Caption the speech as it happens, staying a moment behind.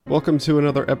Welcome to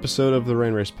another episode of the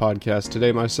Rain Race Podcast.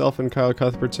 Today, myself and Kyle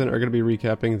Cuthbertson are going to be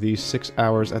recapping the 6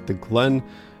 hours at the Glen,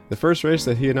 the first race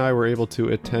that he and I were able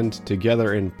to attend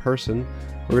together in person.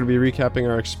 We're going to be recapping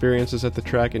our experiences at the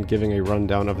track and giving a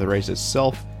rundown of the race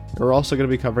itself. And we're also going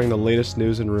to be covering the latest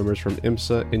news and rumors from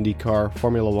IMSA, IndyCar,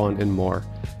 Formula One, and more.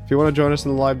 If you want to join us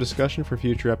in the live discussion for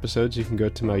future episodes, you can go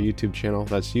to my YouTube channel.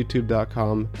 That's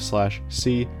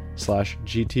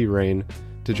youtube.com/c/GTRain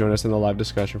to join us in the live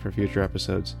discussion for future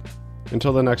episodes.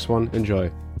 Until the next one,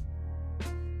 enjoy.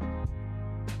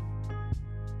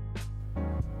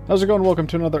 How's it going? Welcome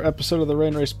to another episode of the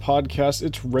Rain Race Podcast.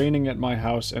 It's raining at my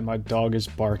house and my dog is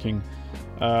barking,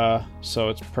 so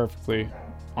it's perfectly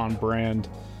on brand.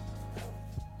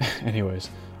 Anyways,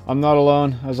 I'm not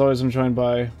alone. As always, I'm joined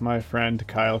by my friend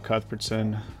Kyle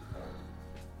Cuthbertson.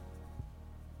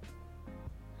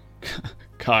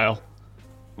 Kyle.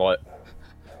 What?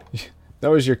 That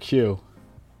was your cue.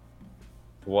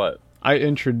 What? I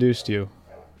introduced you.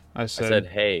 I said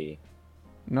hey.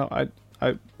 No, I.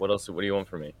 What else? What do you want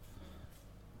from me?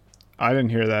 I didn't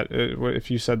hear that.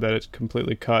 If you said that, it's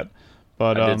completely cut.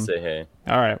 But I did say hey.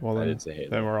 All right. Well, I then, did say hey,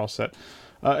 then we're all set.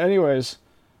 Anyways,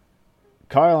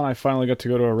 Kyle and I finally got to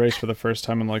go to a race for the first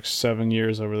time in like 7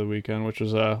 years over the weekend, which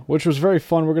was very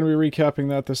fun. We're going to be recapping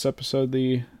that this episode.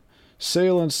 The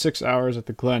Sahlen 6 hours at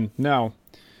the Glen. Now,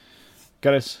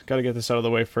 Gotta get this out of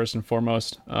the way first and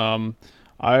foremost.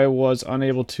 I was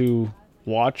unable to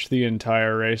watch the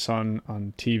entire race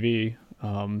on TV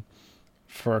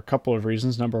for a couple of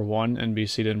reasons. Number one,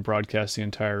 NBC didn't broadcast the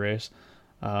entire race.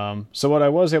 So what I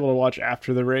was able to watch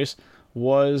after the race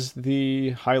was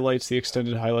the highlights, the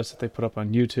extended highlights that they put up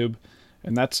on YouTube.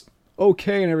 And that's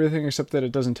okay and everything, except that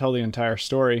it doesn't tell the entire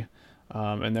story.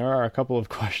 And there are a couple of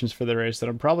questions for the race that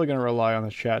I'm probably going to rely on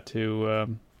the chat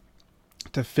to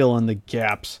fill in the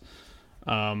gaps.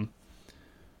 But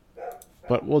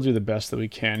we'll do the best that we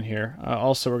can here.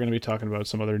 Also, we're going to be talking about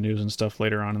some other news and stuff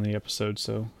later on in the episode,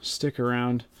 so stick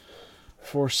around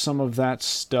for some of that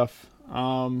stuff.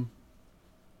 Anyways,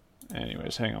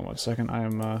 hang on one second. I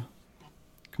am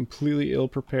completely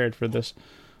ill-prepared for this.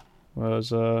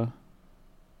 Didn't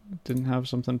have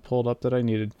something pulled up that I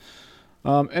needed.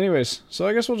 Anyways, so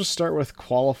I guess we'll just start with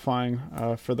qualifying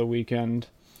for the weekend.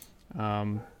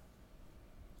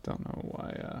 Don't know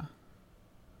why.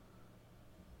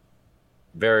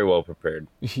 Very well prepared.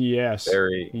 Yes.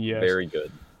 Very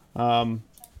good. We're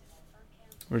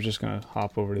just gonna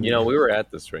hop over to. We were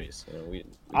at this race.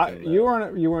 You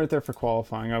weren't there for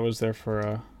qualifying. I was there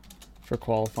for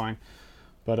qualifying,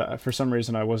 but for some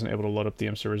reason I wasn't able to load up the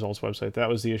IMSA results website. That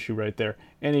was the issue right there.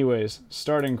 Anyways,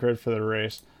 starting grid for the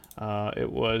race.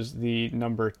 It was the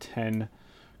number 10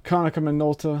 Konica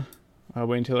Minolta.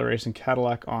 Wayne Taylor Racing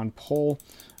Cadillac on pole.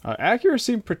 Acura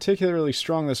seemed particularly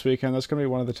strong this weekend. That's going to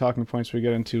be one of the talking points we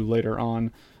get into later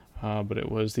on. But it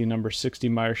was the number 60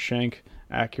 Meyer Shank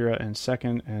Acura in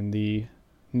second, and the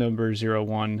number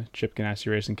 01 Chip Ganassi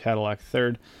Racing Cadillac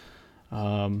third.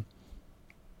 I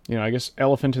guess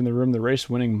elephant in the room, the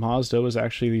race-winning Mazda was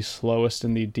actually the slowest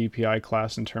in the DPI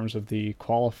class in terms of the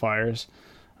qualifiers.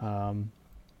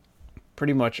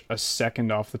 Pretty much a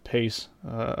second off the pace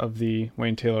of the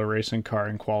Wayne Taylor Racing car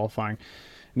in qualifying.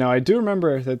 Now, I do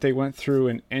remember that they went through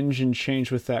an engine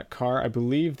change with that car. I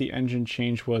believe the engine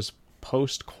change was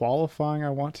post-qualifying, I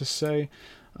want to say,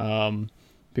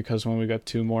 because when we got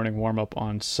to morning warm-up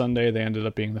on Sunday, they ended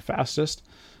up being the fastest.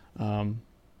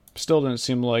 Still didn't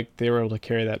seem like they were able to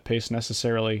carry that pace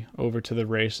necessarily over to the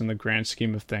race in the grand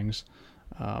scheme of things.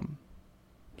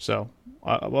 So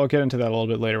we'll get into that a little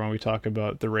bit later when we talk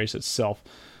about the race itself.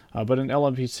 But in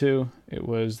LMP2, it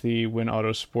was the Win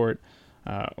Autosport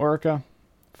Oreca,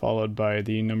 followed by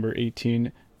the number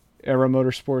 18 Era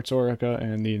Motorsports Oreca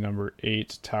and the number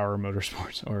 8 Tower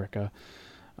Motorsports Oreca.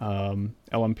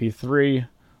 LMP3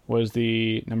 was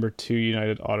the number 2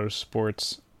 United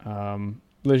Autosports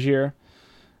Ligier,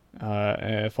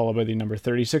 followed by the number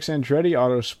 36 Andretti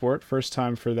Autosport. First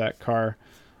time for that car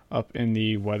up in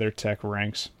the WeatherTech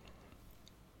ranks.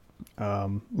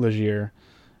 Ligier,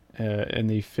 and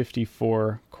the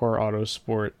 54 Core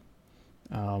Autosport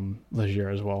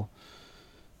Ligier as well.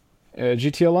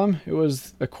 GTLM, it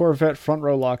was a Corvette front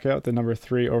row lockout, the number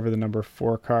 3 over the number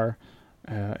 4 car,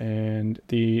 and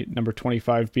the number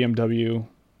 25 BMW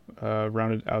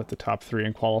rounded out the top 3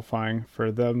 in qualifying for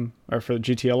them, or for the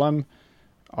GTLM.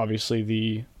 Obviously,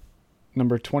 the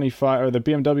number 25, or the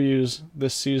BMWs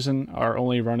this season are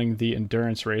only running the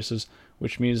endurance races,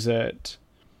 which means that,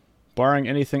 barring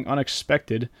anything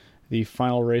unexpected, the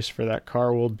final race for that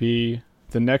car will be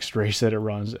the next race that it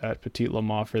runs at Petit Le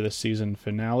Mans for the season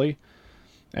finale.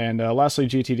 And lastly,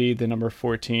 GTD, the number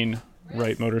 14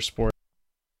 Wright Motorsport.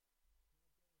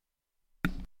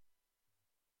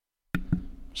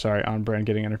 Sorry, on brand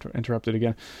getting interrupted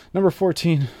again. Number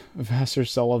 14, Vassar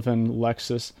Sullivan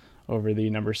Lexus over the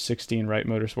number 16 Wright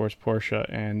Motorsports Porsche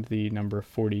and the number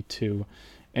 42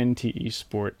 NTE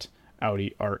Sport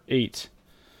Audi R8.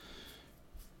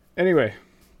 Anyway,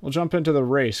 we'll jump into the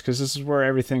race because this is where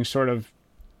everything sort of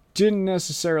didn't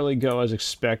necessarily go as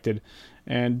expected.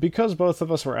 And because both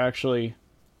of us were actually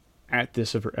at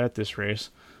this race,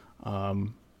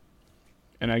 and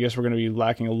I guess we're going to be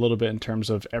lacking a little bit in terms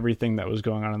of everything that was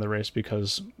going on in the race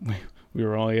because we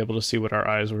were only able to see what our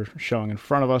eyes were showing in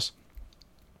front of us.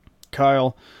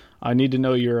 Kyle, I need to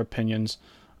know your opinions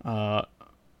on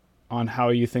how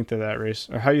you think that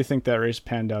race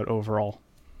panned out overall.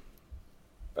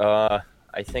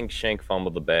 I think Shank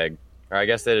fumbled the bag. Or I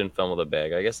guess they didn't fumble the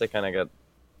bag. I guess they kind of got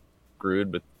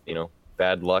screwed with,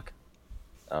 bad luck.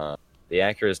 The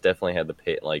Acuras definitely had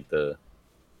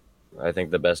I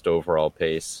think the best overall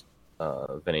pace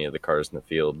of any of the cars in the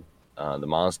field. The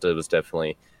Mazda was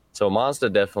definitely,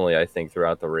 I think,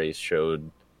 throughout the race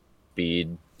showed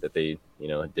speed that they,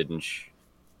 didn't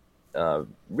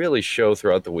really show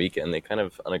throughout the weekend. They kind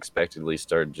of unexpectedly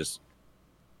started just,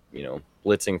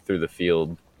 blitzing through the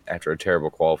field after a terrible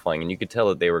qualifying, and you could tell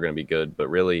that they were going to be good, but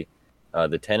really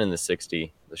the 10 and the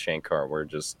 60, the Shank car, were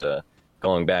just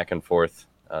going back and forth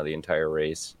the entire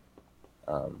race.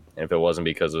 And if it wasn't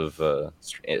because of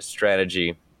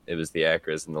strategy, it was the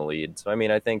Acuras in the lead. So,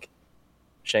 I think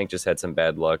Shank just had some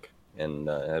bad luck, and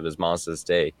it was Mazda's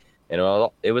day. And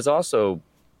it was also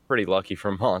pretty lucky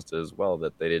for Mazda as well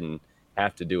that they didn't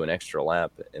have to do an extra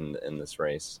lap in this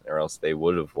race, or else they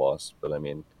would have lost. But,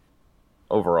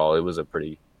 overall, it was a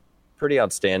pretty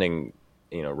outstanding,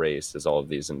 race, as all of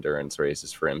these endurance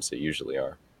races for IMSA usually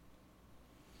are.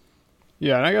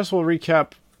 Yeah, and I guess we'll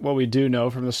recap what we do know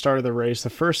from the start of the race. The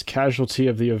first casualty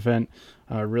of the event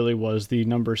really was the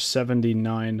number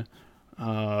 79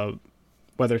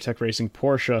 WeatherTech Racing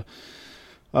Porsche.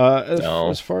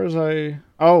 As far as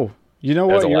you know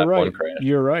what? You're right.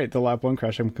 You're right. The lap 1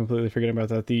 crash. I'm completely forgetting about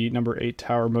that. The number 8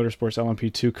 Tower Motorsports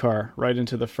LMP2 car right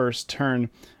into the first turn.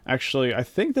 Actually, I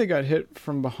think they got hit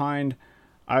from behind.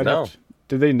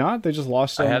 Did they not? They just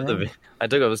lost it. I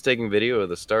was taking video of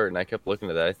the start, and I kept looking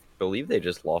at that. I believe they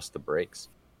just lost the brakes,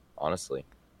 honestly.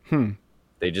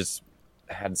 They just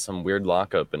had some weird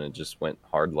lockup, and it just went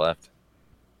hard left.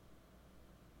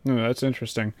 No, that's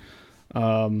interesting.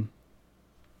 Because,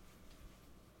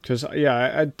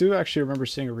 I do actually remember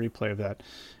seeing a replay of that.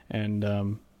 And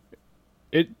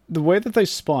the way that they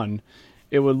spun,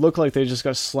 it would look like they just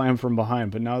got slammed from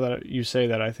behind. But now that you say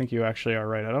that, I think you actually are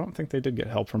right. I don't think they did get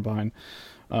help from behind.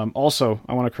 Also,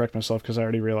 I want to correct myself because I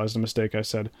already realized a mistake I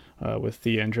said with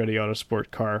the Andretti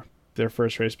Autosport car. Their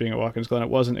first race being at Watkins Glen. It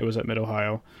wasn't. It was at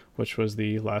Mid-Ohio, which was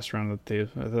the last round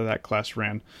that class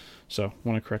ran. So I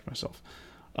want to correct myself.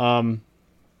 Tower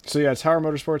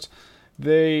Motorsports,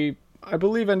 they, I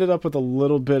believe, ended up with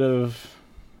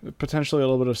potentially a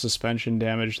little bit of suspension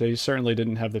damage. They certainly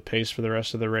didn't have the pace for the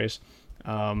rest of the race.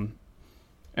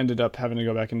 Ended up having to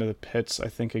go back into the pits, I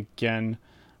think, again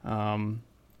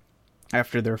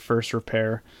after their first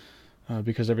repair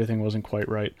because everything wasn't quite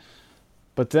right.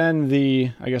 But then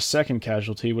the, second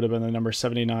casualty would have been the number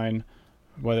 79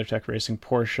 WeatherTech Racing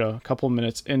Porsche a couple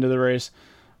minutes into the race.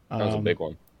 That was a big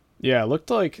one. Yeah, it looked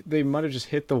like they might have just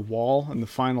hit the wall in the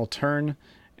final turn,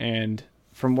 and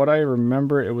from what I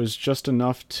remember, it was just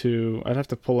enough to... I'd have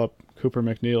to pull up Cooper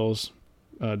McNeil's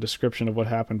description of what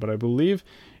happened, but I believe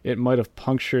it might have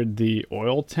punctured the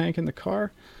oil tank in the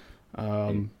car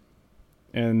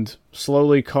and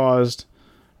slowly caused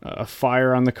a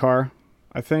fire on the car.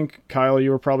 I think, Kyle, you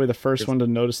were probably the first one to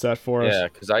notice that for us. Yeah,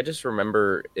 because I just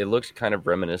remember it looked kind of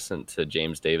reminiscent to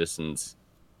James Davison's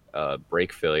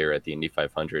brake failure at the Indy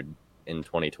 500 in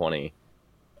 2020.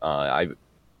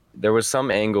 There was some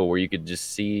angle where you could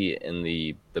just see in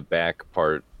the back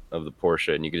part of the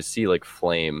Porsche, and you could see like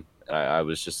flame. And I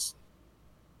was just,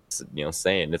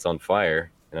 saying it's on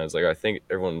fire. And I was like, I think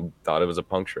everyone thought it was a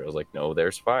puncture. I was like, no,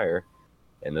 there's fire.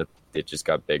 And it just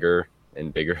got bigger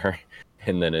and bigger.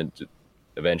 And then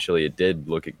eventually it did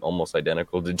look almost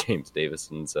identical to James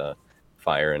Davison's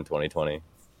fire in 2020.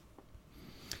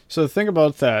 So the thing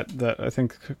about that I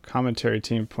think the commentary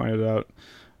team pointed out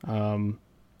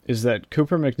is that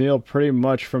Cooper McNeil pretty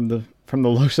much from the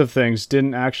looks of things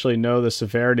didn't actually know the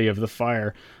severity of the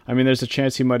fire. I mean, there's a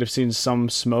chance he might have seen some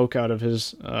smoke out of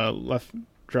his left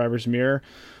driver's mirror,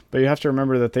 but you have to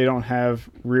remember that they don't have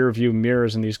rear view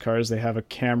mirrors in these cars. They have a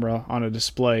camera on a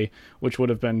display, which would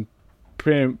have been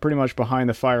pretty much behind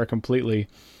the fire completely.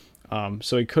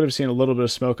 So he could have seen a little bit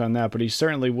of smoke on that, but he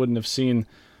certainly wouldn't have seen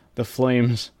the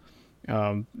flames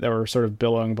that were sort of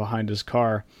billowing behind his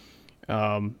car.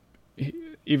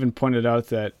 even pointed out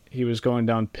that he was going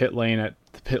down pit lane at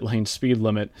the pit lane speed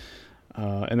limit.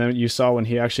 And then you saw when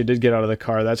he actually did get out of the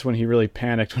car, that's when he really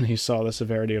panicked when he saw the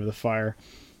severity of the fire.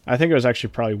 I think it was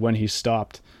actually probably when he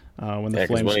stopped, when the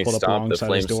flames pulled up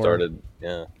alongside his door. Started,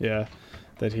 yeah,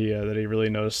 that he really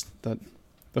noticed that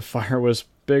the fire was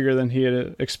bigger than he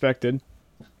had expected.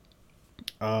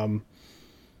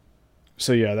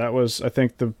 So yeah, that was, I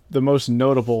think, the most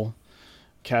notable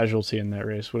casualty in that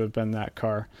race would have been that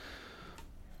car.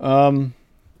 Now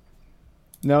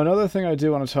another thing I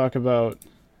do want to talk about,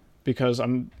 because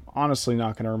I'm honestly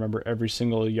not going to remember every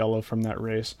single yellow from that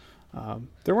race.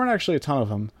 There weren't actually a ton of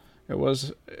them. It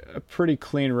was a pretty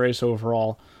clean race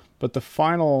overall, but the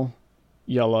final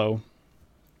yellow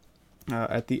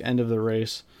at the end of the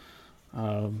race,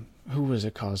 who was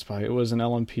it caused by? It was an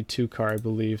LMP2 car, I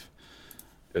believe.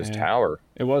 It was Tower.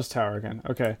 It was Tower again.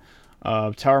 Okay.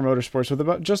 Tower Motorsports, with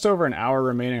about just over an hour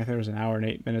remaining. I think it was an hour and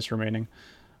 8 minutes remaining.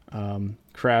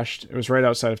 Crashed. It was right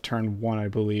outside of turn 1, I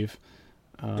believe,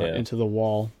 into the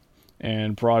wall,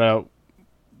 and brought out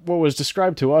what was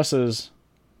described to us as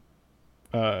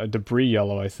a debris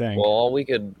yellow, I think. Well,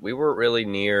 we weren't really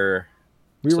near.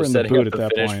 We were in the boot at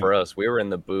that finish point. For us, we were in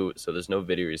the boot, so there's no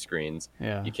video screens.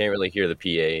 Yeah. You can't really hear the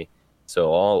PA.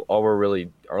 So our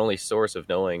only source of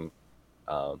knowing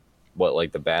what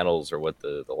like the battles or what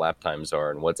the lap times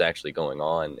are and what's actually going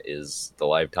on is the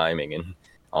live timing. And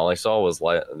all I saw was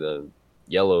the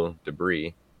yellow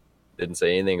debris. Didn't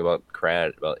say anything about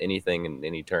crash, about anything in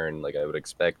any turn like I would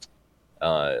expect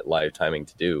live timing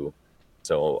to do.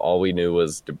 So all we knew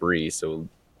was debris. So,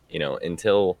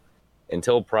 until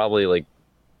probably like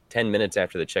 10 minutes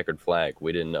after the checkered flag,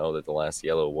 we didn't know that the last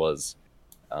yellow was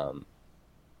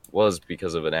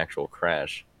because of an actual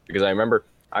crash. Because I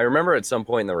remember at some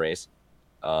point in the race,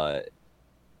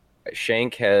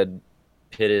 Shank had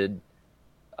pitted.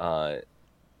 They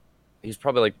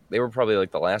were probably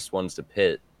like the last ones to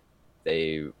pit.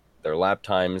 Their lap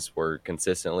times were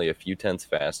consistently a few tenths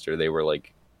faster. They were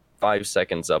like 5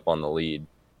 seconds up on the lead,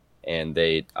 and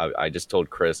I just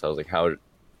told Chris, I was like, "How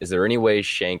is there any way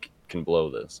Shank can blow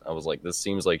this?" I was like, "This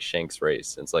seems like Shank's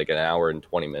race. It's like an hour and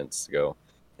 20 minutes to go."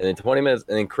 And then 20 minutes,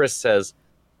 and then Chris says,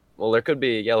 "Well, there could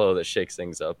be a yellow that shakes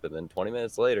things up." And then 20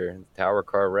 minutes later, the Tower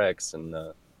car wrecks, and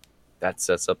that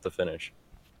sets up the finish.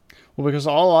 Well, because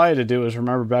all I had to do was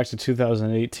remember back to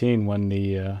 2018 when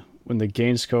the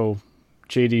Gainsco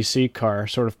JDC car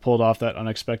sort of pulled off that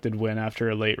unexpected win after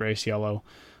a late race yellow.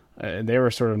 They were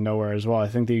sort of nowhere as well. I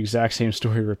think the exact same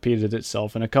story repeated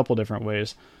itself in a couple different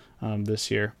ways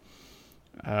this year.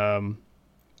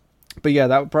 But yeah,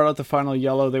 that brought out the final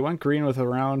yellow. They went green with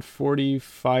around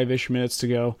 45-ish minutes to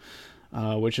go,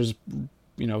 which is,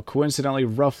 coincidentally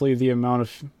roughly the amount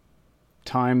of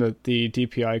time that the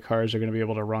DPI cars are going to be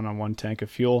able to run on one tank of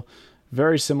fuel.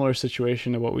 Very similar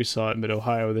situation to what we saw at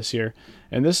Mid-Ohio this year.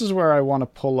 And this is where I want to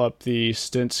pull up the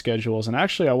stint schedules. And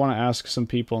actually, I want to ask some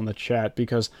people in the chat,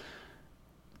 because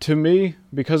to me,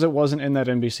 because it wasn't in that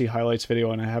NBC highlights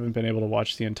video and I haven't been able to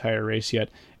watch the entire race yet,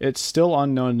 it's still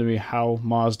unknown to me how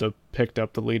Mazda picked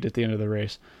up the lead at the end of the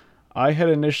race. I had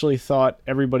initially thought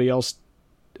everybody else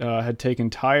had taken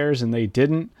tires and they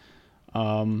didn't.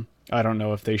 I don't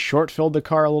know if they short-filled the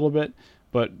car a little bit,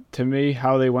 but to me,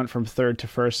 how they went from third to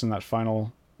first in that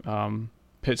final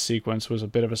pit sequence was a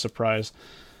bit of a surprise.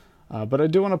 But I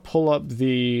do want to pull up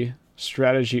the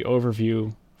strategy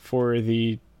overview for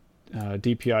the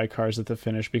DPI cars at the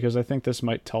finish, because I think this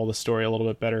might tell the story a little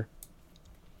bit better.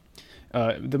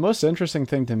 The most interesting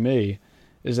thing to me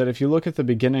is that if you look at the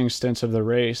beginning stints of the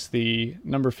race, the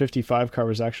number 55 car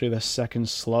was actually the second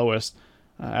slowest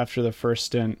after the first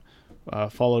stint,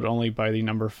 followed only by the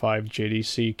number 5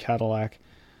 JDC Cadillac.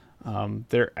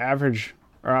 Their average,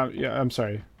 I'm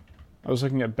sorry, I was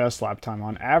looking at best lap time.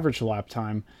 On average lap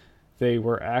time, they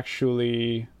were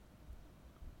actually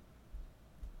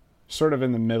sort of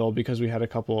in the middle, because we had a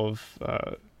couple of,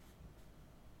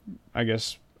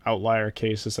 outlier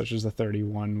cases, such as the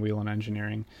 31 Whelen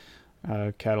Engineering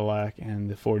Cadillac and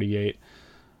the 48.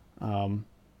 But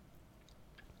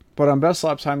on best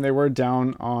lap time, they were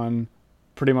down on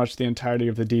pretty much the entirety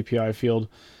of the DPI field.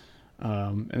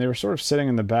 And they were sort of sitting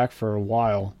in the back for a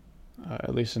while,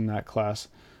 at least in that class.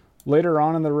 Later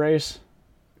on in the race,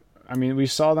 we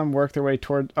saw them work their way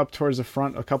up towards the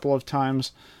front a couple of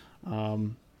times,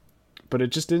 but it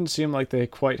just didn't seem like they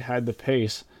quite had the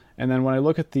pace. And then when I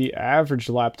look at the average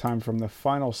lap time from the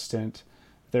final stint,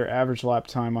 their average lap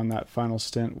time on that final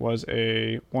stint was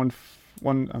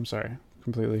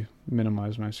completely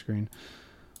minimized my screen,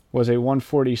 was a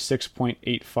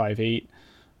 146.858,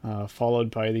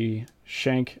 followed by the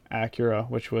Shank Acura,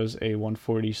 which was a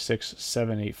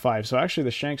 146.785. So actually,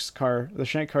 the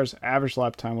Shank car's average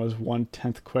lap time was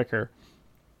 1/10 quicker,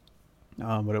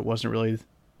 but it wasn't really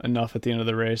enough at the end of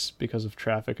the race because of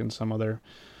traffic and some other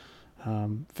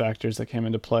factors that came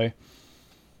into play.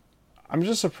 I'm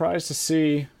just surprised to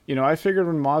see, I figured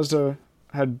when Mazda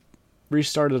had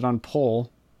restarted on pole,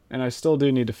 and I still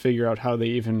do need to figure out how they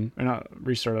even, or not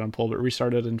restarted on pole, but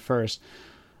restarted in first.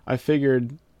 I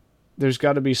figured there's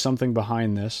got to be something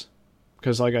behind this,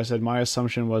 because like I said, my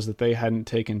assumption was that they hadn't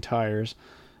taken tires,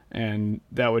 and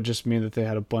that would just mean that they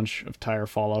had a bunch of tire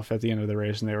fall off at the end of the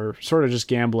race, and they were sort of just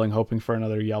gambling, hoping for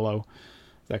another yellow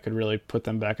that could really put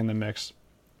them back in the mix.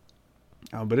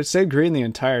 But it stayed green the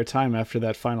entire time after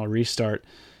that final restart,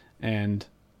 and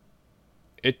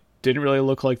it didn't really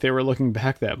look like they were looking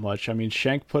back that much. I mean,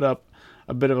 Shank put up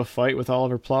a bit of a fight with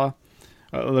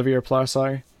Olivier Pla,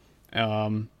 sorry,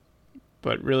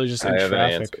 but really just in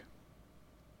traffic.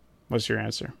 What's your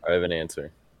answer? I have an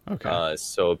answer. Okay.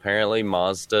 So apparently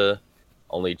Mazda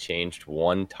only changed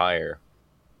one tire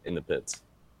in the pits,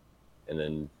 and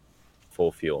then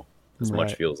full fuel, as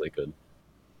much fuel as they could.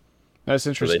 That's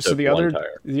interesting. So the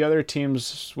other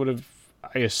teams would have,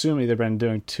 I assume, either been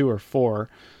doing 2 or 4.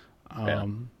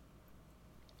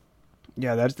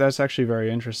 Yeah, that's actually very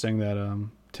interesting that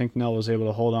Tinknell was able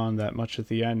to hold on that much at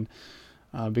the end,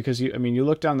 because you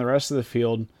look down the rest of the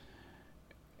field,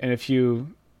 and if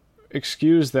you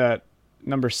excuse that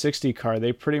number 60 car,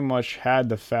 they pretty much had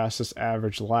the fastest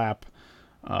average lap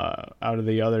out of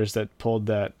the others that pulled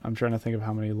that. I'm trying to think of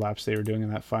how many laps they were doing in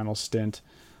that final stint.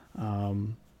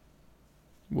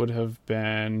 Would have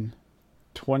been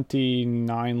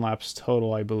 29 laps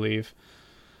total, I believe.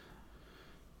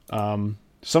 Some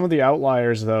of the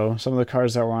outliers, though, some of the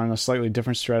cars that were on a slightly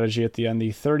different strategy at the end,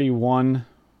 the 31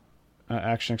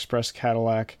 Action Express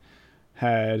Cadillac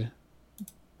had,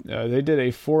 they did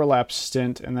a 4-lap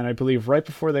stint, and then I believe right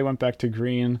before they went back to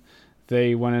green,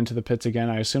 they went into the pits again,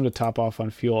 I assume to top off on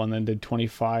fuel, and then did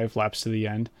 25 laps to the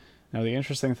end. Now, the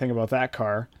interesting thing about that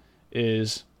car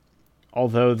is,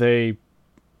 although they,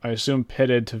 I assume,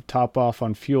 pitted to top off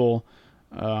on fuel,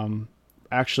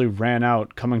 actually ran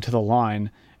out coming to the line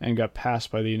and got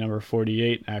passed by the number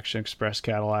 48 Action Express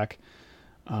Cadillac.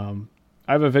 I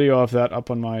have a video of that up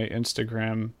on my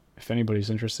Instagram. If anybody's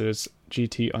interested, it's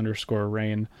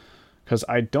GT_rain, because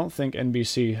I don't think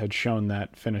NBC had shown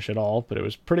that finish at all, but it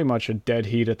was pretty much a dead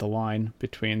heat at the line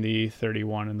between the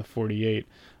 31 and the 48,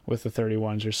 with the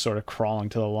 31s just sort of crawling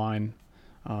to the line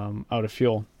out of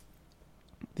fuel.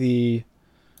 The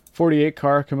 48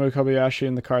 car, Kamui Kobayashi,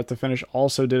 in the car at the finish,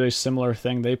 also did a similar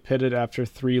thing. They pitted after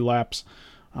 3 laps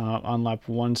on lap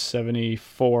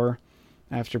 174,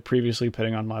 after previously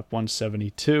pitting on lap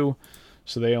 172.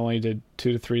 So they only did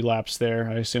 2 to 3 laps there.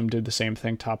 I assume did the same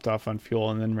thing, topped off on fuel,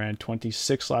 and then ran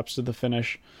 26 laps to the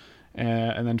finish.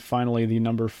 And then finally, the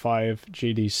number 5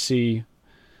 JDC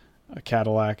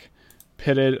Cadillac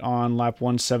pitted on lap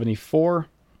 174.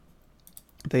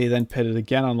 They then pitted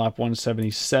again on lap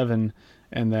 177,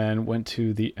 and then went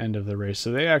to the end of the race.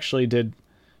 So they actually did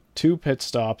 2 pit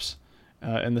stops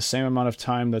in the same amount of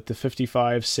time that the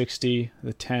 55, 60,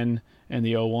 the 10, and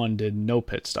the 01 did no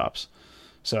pit stops.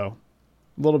 So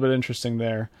a little bit interesting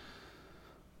there.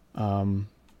 But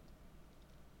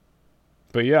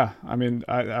yeah, I mean,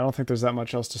 I don't think there's that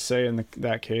much else to say in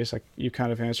that case. You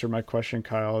kind of answered my question,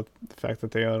 Kyle, the fact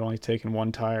that they had only taken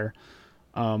 1 tire.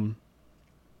 I'm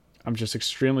just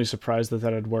extremely surprised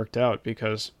that had worked out,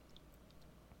 because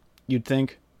you'd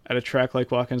think at a track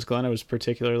like Watkins Glen, it was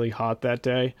particularly hot that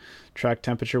day. Track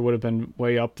temperature would have been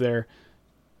way up there.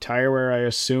 Tire wear, I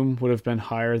assume, would have been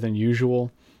higher than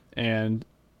usual. And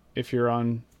if you're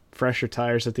on fresher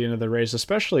tires at the end of the race,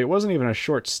 especially, it wasn't even a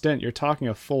short stint. You're talking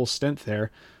a full stint there,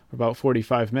 about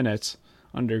 45 minutes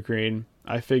under green.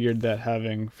 I figured that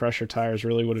having fresher tires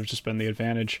really would have just been the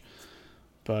advantage.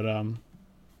 But, I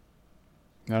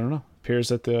don't know. Appears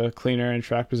that the clean air and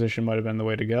track position might have been the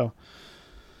way to go.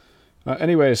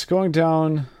 Anyways, going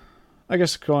down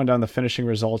the finishing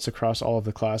results across all of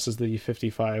the classes, the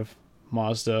 55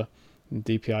 Mazda and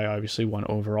DPI obviously won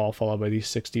overall, followed by the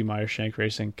 60 Meyer Shank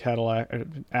Racing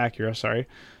Acura,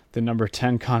 the number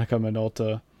 10 Konica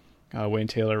Minolta Wayne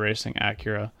Taylor Racing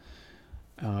Acura,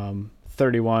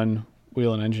 31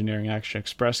 Whelen Engineering Action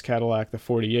Express Cadillac, the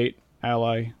 48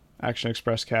 Ally Action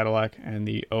Express Cadillac, and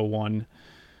the 01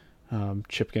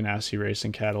 Chip Ganassi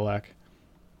Racing Cadillac,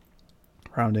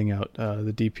 rounding out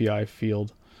the DPI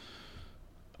field.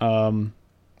 Not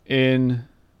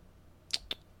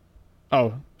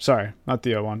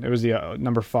the 01. It was the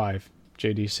number 5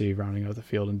 JDC rounding out the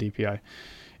field in DPI.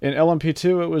 In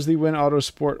LMP2, it was the Win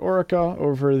Autosport Orica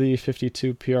over the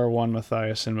 52 PR1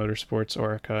 Matthias and Motorsports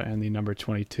Orica and the number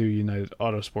 22 United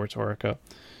Autosports Orica.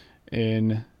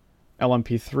 In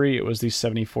LMP3, it was the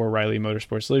 74 Riley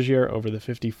Motorsports Ligier over the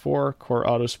 54 Core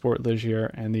Autosport Ligier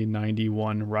and the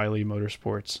 91 Riley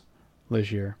Motorsports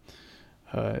Ligier.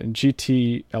 In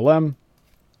GTLM,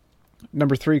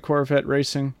 number 3 Corvette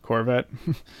Racing, Corvette,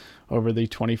 over the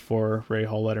 24 Ray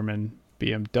Hall Letterman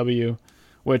BMW,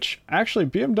 which actually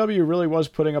BMW really was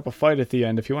putting up a fight at the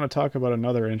end. If you want to talk about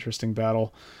another interesting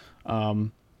battle,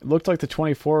 it looked like the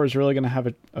 24 was really going to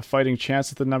have a fighting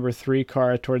chance at the number 3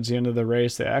 car towards the end of the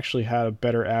race. They actually had a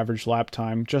better average lap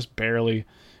time, just barely,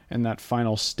 in that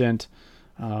final stint.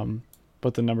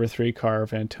 But the number 3 car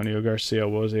of Antonio Garcia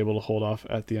was able to hold off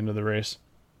at the end of the race.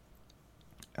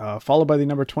 Followed by the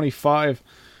number 25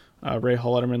 Ray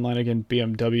Hall Letterman Lanigan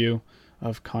BMW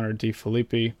of Connor De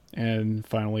Filippi, and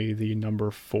finally the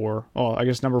number 4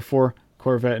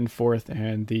 Corvette in 4th,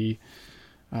 and the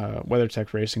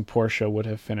WeatherTech Racing Porsche would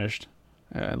have finished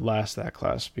last that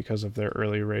class because of their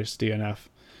early race DNF.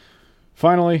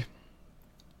 Finally,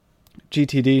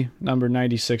 GTD number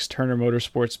 96 Turner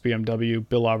Motorsports BMW,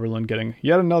 Bill Oberlin getting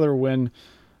yet another win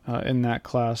in that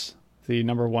class. The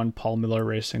number 1 Paul Miller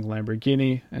Racing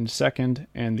Lamborghini in 2nd,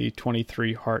 and the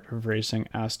 23 Heart of Racing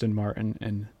Aston Martin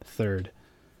in 3rd.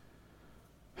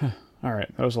 All right,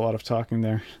 that was a lot of talking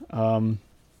there. Probably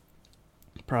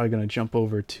going to jump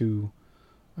over to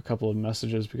a couple of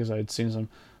messages because I had seen some.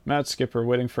 Matt Skipper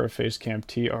waiting for a face cam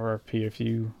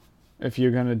TRRP if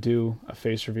you're going to do a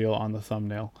face reveal on the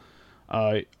thumbnail.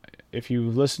 If you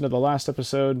listen to the last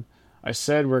episode, I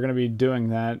said we're going to be doing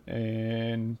that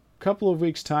in couple of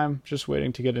weeks time, just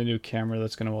waiting to get a new camera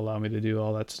that's going to allow me to do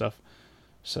all that stuff.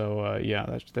 So yeah,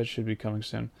 that should be coming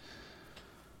soon.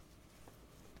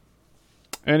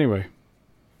 Anyway,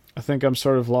 I think I'm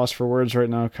sort of lost for words right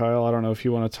now, Kyle. I don't know if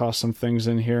you want to toss some things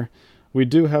in here. We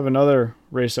do have another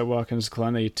race at Watkins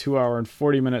Glen, a 2-hour and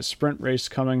 40-minute sprint race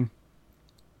coming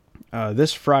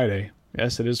this Friday.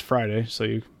 Yes, it is Friday, so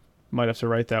you might have to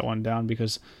write that one down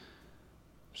because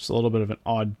it's a little bit of an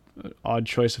odd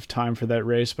choice of time for that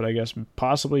race, but I guess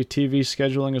possibly TV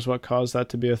scheduling is what caused that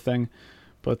to be a thing.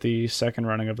 But the second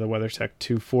running of the WeatherTech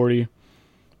 240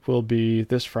 will be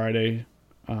this Friday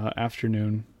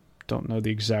afternoon. Don't know the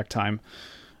exact time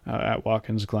at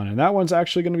Watkins Glen. And that one's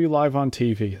actually going to be live on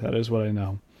TV. That is what I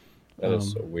know. That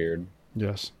is so weird.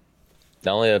 Yes.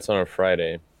 Not only that's on a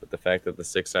Friday, but the fact that the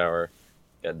 6-hour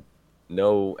had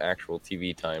no actual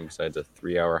TV time besides a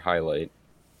 3-hour highlight.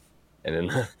 And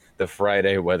then the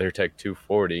Friday WeatherTech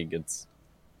 240 gets,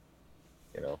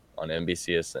 on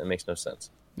NBC. It makes no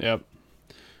sense. Yep.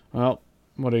 Well,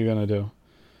 what are you going to do?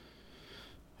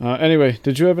 Anyway,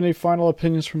 did you have any final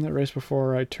opinions from that race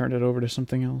before I turned it over to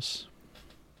something else?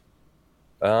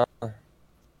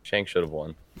 Shank should have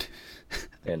won.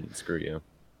 And screw you.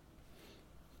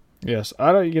 Yes.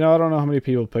 I don't know how many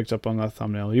people picked up on that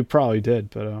thumbnail. You probably did,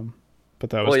 but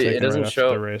that was taken right after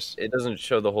the race. It doesn't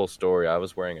show the whole story. I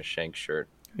was wearing a Shank shirt.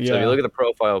 Yeah. So if you look at the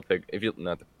profile pic,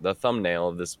 the thumbnail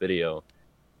of this video,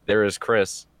 there is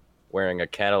Chris wearing a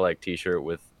Cadillac t-shirt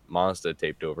with Mazda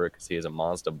taped over it because he is a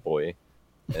Mazda boy.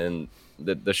 And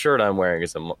the shirt I'm wearing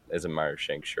is a Meyer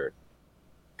Shank shirt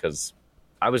because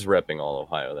I was repping all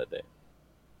Ohio that day.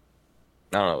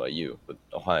 I don't know about you, but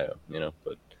Ohio,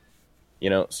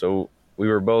 so we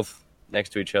were both next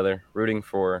to each other, rooting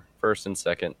for first and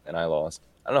second, and I lost.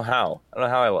 I don't know how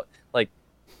I lost.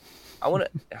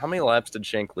 How many laps did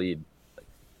Shank lead? Is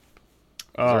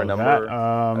there a number?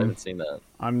 I haven't seen that.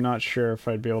 I'm not sure if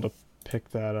I'd be able to pick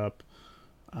that up.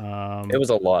 It was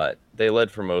a lot. They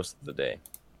led for most of the day,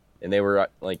 and they were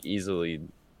easily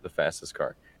the fastest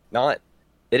car.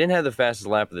 They didn't have the fastest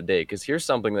lap of the day, because here's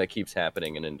something that keeps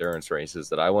happening in endurance races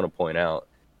that I want to point out.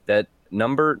 That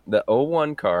the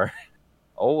 01 car,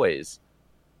 always,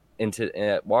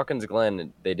 at Watkins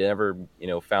Glen, they never,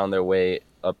 found their way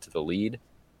up to the lead,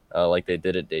 like they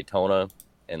did at Daytona,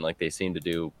 and like they seem to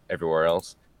do everywhere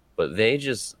else. But they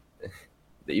just,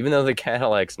 even though the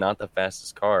Cadillac's not the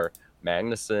fastest car,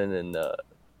 Magnussen and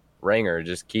Ranger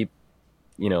just keep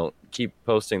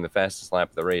posting the fastest lap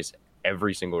of the race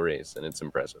every single race, and it's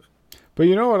impressive. But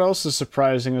you know what else is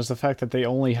surprising is the fact that they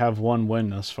only have one win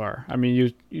thus far. I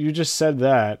mean, you just said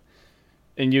that,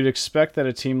 and you'd expect that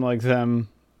a team like them,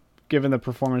 given the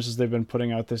performances they've been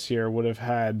putting out this year, would have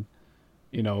had,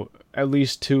 at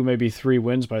least 2, maybe 3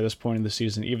 wins by this point in the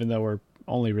season, even though we're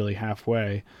only really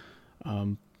halfway.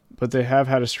 But they have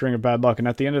had a string of bad luck. And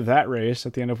at the end of that race,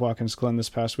 at the end of Watkins Glen this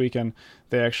past weekend,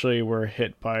 they actually were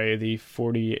hit by the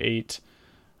 48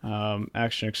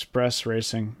 Action Express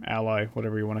Racing Ally,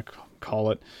 whatever you want to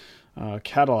call it.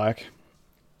 Cadillac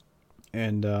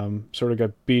and sort of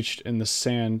got beached in the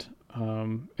sand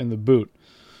in the boot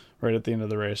right at the end of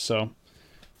the race. So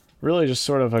really just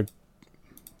sort of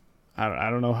I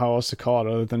don't know how else to call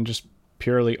it other than just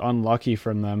purely unlucky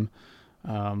from them.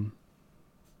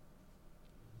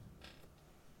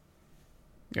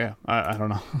 Yeah, I don't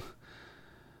know.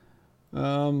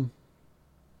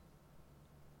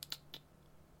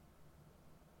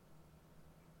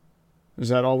 Is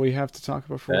that all we have to talk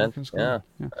about for Watkins Glen?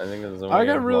 Yeah, I think this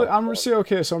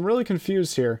is. I'm really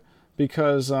confused here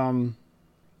because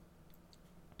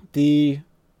the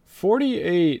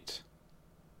 48.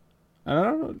 I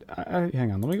don't know.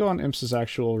 Hang on, let me go on IMSA's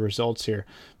actual results here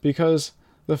because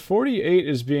the 48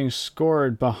 is being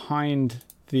scored behind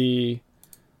the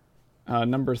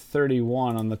number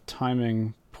 31 on the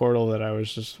timing portal that I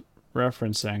was just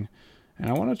referencing, and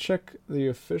I want to check the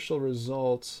official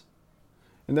results.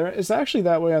 And it's actually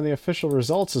that way on the official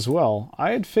results as well.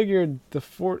 I had figured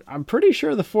I'm pretty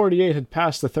sure the 48 had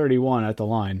passed the 31 at the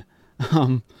line.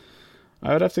 I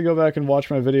would have to go back and watch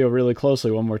my video really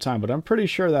closely one more time, but I'm pretty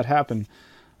sure that happened.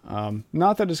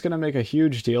 Not that it's going to make a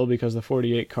huge deal because the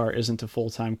 48 car isn't a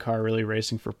full-time car really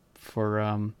racing for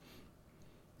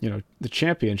the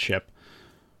championship.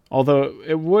 Although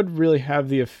it would really have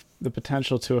the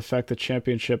potential to affect the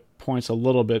championship points a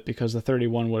little bit because the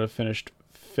 31 would have finished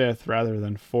 5th rather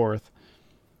than 4th.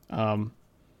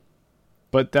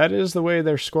 But that is the way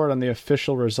they're scored on the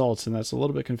official results, and that's a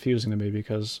little bit confusing to me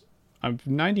because I'm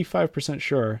 95%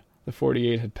 sure the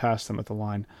 48 had passed them at the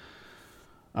line.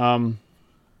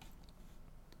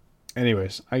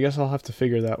 Anyways, I guess I'll have to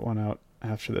figure that one out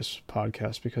after this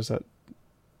podcast because that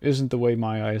isn't the way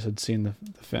my eyes had seen the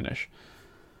finish.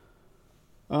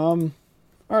 All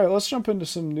right, let's jump into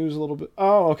some news a little bit.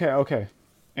 Oh, okay.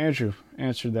 Andrew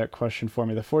answered that question for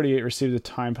me. The 48 received a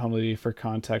time penalty for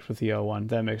contact with the 01.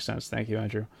 That makes sense. Thank you,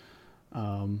 Andrew.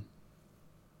 And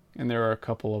there are a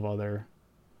couple of other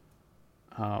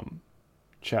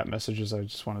chat messages I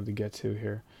just wanted to get to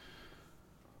here.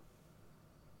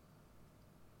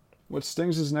 What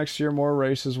stings is next year more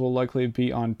races will likely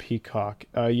be on Peacock.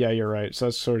 Yeah, you're right. So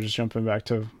that's sort of just jumping back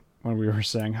to when we were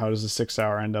saying how does the 6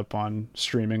 hour end up on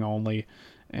streaming only,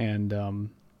 and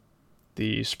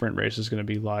the sprint race is going to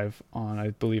be live on,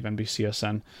 I believe,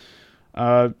 NBCSN.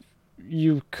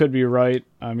 You could be right.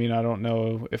 I mean, I don't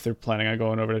know if they're planning on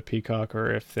going over to Peacock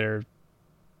or if they're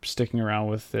sticking around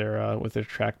with their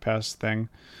track pass thing,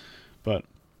 but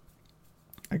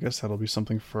I guess that'll be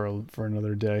something for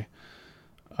another day.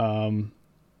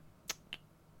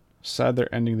 Sad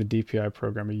they're ending the DPI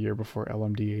program a year before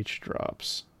LMDH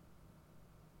drops.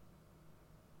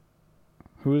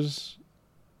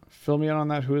 Fill me in on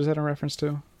that. Who is that in reference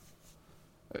to?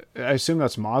 I assume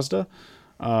that's Mazda.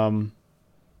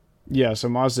 Yeah, so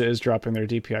Mazda is dropping their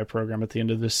DPI program at the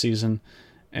end of this season,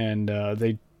 and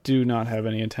they do not have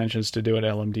any intentions to do an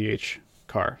LMDH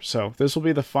car. So this will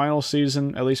be the final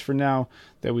season, at least for now,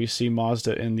 that we see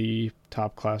Mazda in the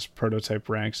top class prototype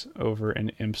ranks over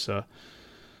in IMSA.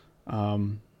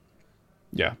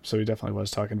 Yeah, so he definitely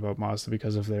was talking about Mazda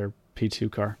because of their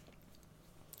P2 car.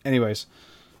 Anyways,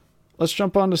 let's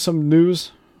jump on to some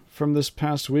news from this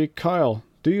past week. Kyle,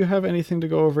 do you have anything to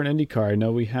go over in IndyCar? I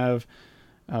know we have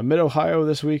Mid-Ohio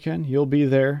this weekend. You'll be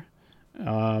there.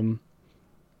 And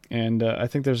I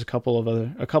think there's a couple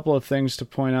of things to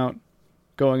point out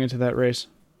going into that race.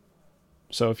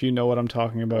 So if you know what I'm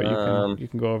talking about, you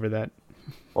can go over that.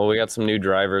 Well, we got some new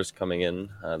drivers coming in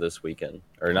this weekend.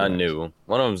 Or not new.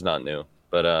 One of them's not new,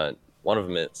 but one of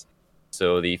them is.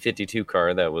 So the 52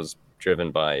 car that was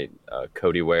driven by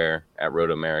Cody Ware at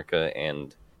Road America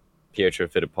and Pietro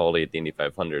Fittipaldi at the Indy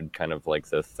 500, kind of like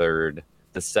the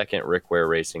second Rick Ware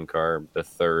racing car, the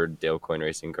third Dale Coyne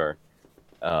racing car,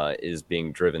 is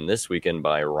being driven this weekend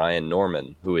by Ryan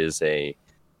Norman, who is a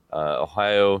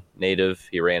Ohio native.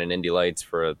 He ran in Indy Lights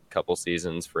for a couple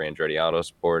seasons for Andretti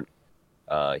Autosport.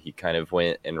 He kind of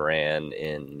went and ran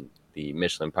in the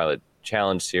Michelin Pilot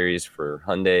Challenge Series for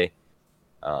Hyundai.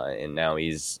 And now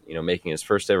he's, making his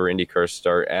first ever IndyCar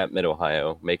start at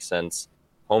Mid-Ohio. Makes sense.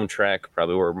 Home track,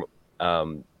 probably where a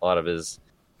lot of his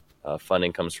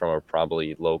funding comes from, are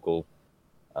probably local.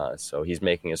 So he's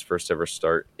making his first ever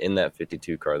start in that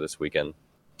 52 car this weekend.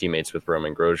 Teammates with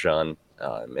Roman Grosjean.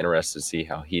 I'm interested to see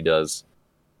how he does.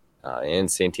 And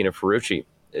Santino Ferrucci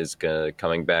is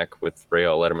coming back with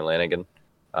Rahal Letterman-Lanigan.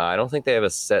 I don't think they have a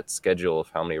set schedule of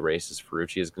how many races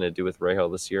Ferrucci is going to do with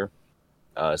Rahal this year.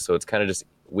 So it's kind of just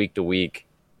week to week,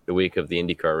 the week of the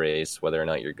IndyCar race, whether or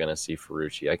not you're going to see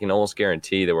Ferrucci. I can almost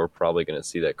guarantee that we're probably going to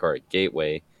see that car at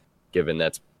Gateway, given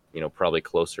that's probably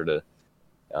closer to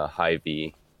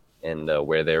Hy-Vee and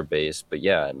where they're based. But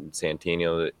yeah,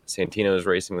 Santino is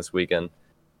racing this weekend.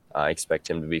 I expect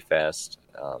him to be fast.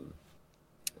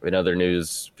 In other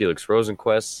news, Felix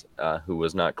Rosenquist, who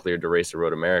was not cleared to race at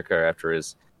Road America after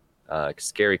his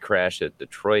scary crash at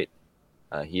Detroit,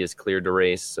 he is cleared to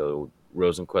race. So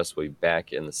Rosenquist will be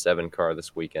back in the 7 car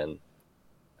this weekend.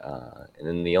 And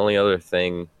then the only other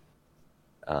thing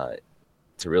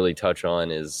to really touch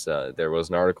on is there was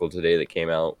an article today that came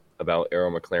out about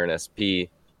Aero McLaren SP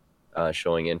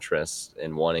showing interest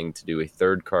in wanting to do a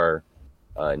 3rd car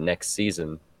next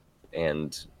season.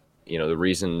 And, the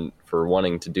reason for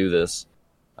wanting to do this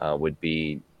would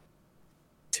be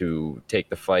to take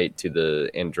the fight to the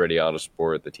Andretti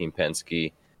Autosport, the Team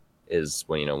Penske, is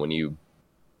when you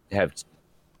have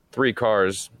 3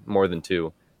 cars, more than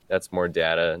 2, that's more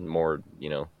data, more,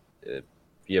 if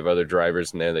you have other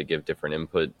drivers in there that give different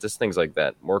input, just things like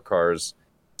that, more cars,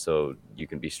 so you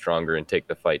can be stronger and take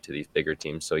the fight to these bigger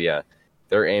teams. So yeah,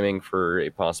 they're aiming for a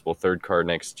possible 3rd car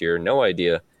next year. No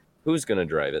idea who's going to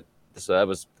drive it. So that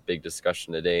was the big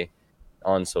discussion today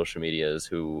on social media, is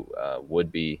who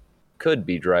could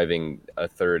be driving a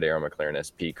 3rd Aero McLaren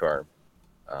SP car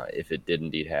if it did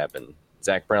indeed happen.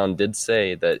 Zach Brown did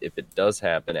say that if it does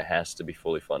happen, it has to be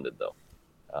fully funded, though.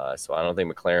 So I don't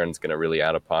think McLaren's going to really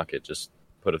out of pocket just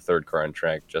put a 3rd car on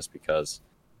track just because.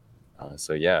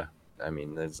 So yeah, I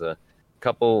mean, there's a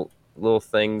couple little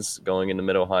things going into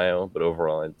Mid-Ohio, but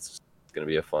overall it's going to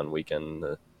be a fun weekend.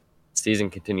 The season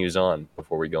continues on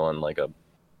before we go on like a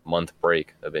month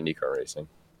break of IndyCar racing.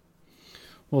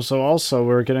 Well, so also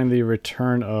we're getting the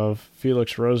return of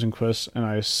Felix Rosenquist, and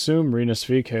I assume Rinus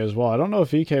VeeKay as well. I don't know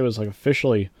if VeeKay was like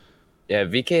officially. Yeah,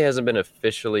 VeeKay hasn't been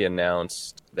officially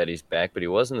announced that he's back, but he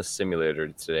was in the simulator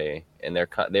today, and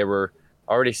they were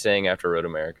already saying after Road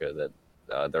America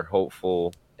that they're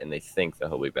hopeful and they think that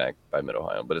he'll be back by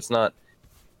Mid-Ohio, but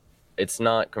it's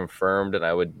not confirmed, and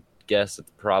I would guess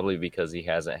it's probably because he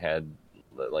hasn't had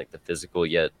like the physical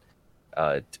yet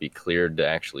to be cleared to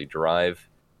actually drive.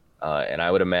 And I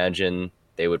would imagine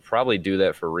they would probably do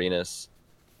that for Rinus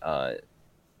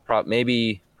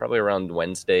probably around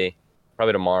Wednesday,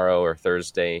 probably tomorrow or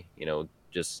Thursday,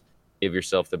 just give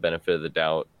yourself the benefit of the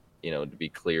doubt, to be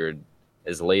cleared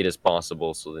as late as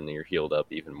possible so then you're healed up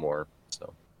even more.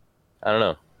 So I don't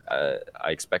know.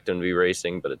 I expect him to be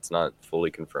racing, but it's not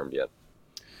fully confirmed yet.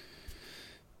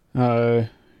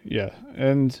 Yeah,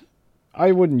 and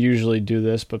I wouldn't usually do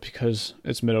this, but because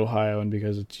it's Mid-Ohio and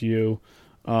because it's you,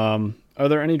 are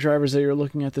there any drivers that you're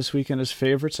looking at this weekend as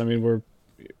favorites? I mean,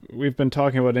 we've been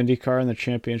talking about IndyCar and the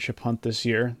championship hunt this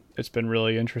year. It's been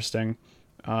really interesting.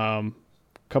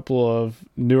 Couple of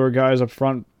newer guys up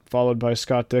front, followed by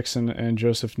Scott Dixon and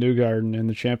Joseph Newgarden in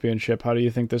the championship. How do you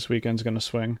think this weekend's going to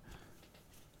swing?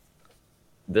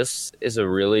 This is a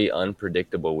really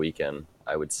unpredictable weekend,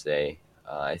 I would say.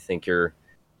 I think your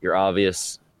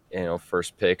obvious,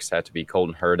 first picks have to be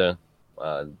Colton Herta,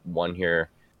 won here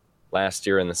last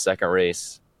year in the 2nd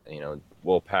race.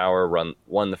 Will Power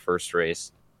won the 1st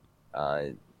race.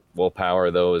 Will Power,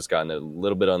 though, has gotten a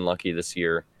little bit unlucky this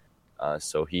year,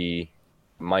 so he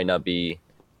might not be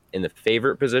in the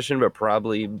favorite position, but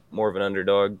probably more of an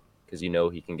underdog because he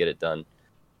can get it done.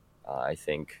 I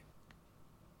think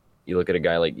you look at a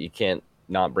guy like, you can't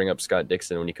not bring up Scott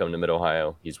Dixon when you come to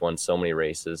Mid-Ohio. He's won so many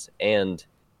races, and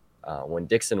when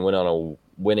Dixon went on a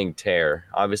winning tear,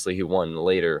 obviously he won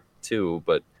later too,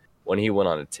 but when he went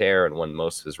on a tear and won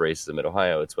most of his races in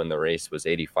Mid-Ohio, it's when the race was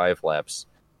 85 laps,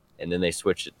 and then they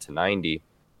switched it to 90.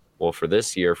 Well, for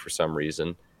this year, for some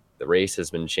reason, the race has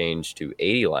been changed to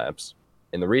 80 laps,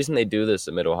 and the reason they do this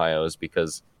at Mid-Ohio is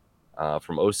because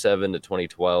from 2007 to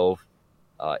 2012,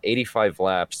 85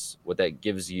 laps, what that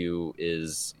gives you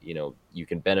is, you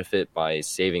can benefit by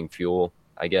saving fuel,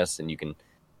 I guess, and you can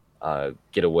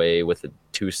get away with a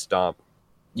 2-stop.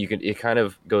 It kind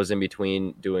of goes in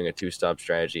between doing a 2-stop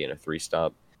strategy and a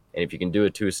 3-stop. And if you can do a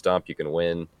 2-stop, you can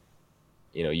win.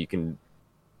 You can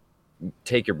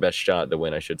take your best shot to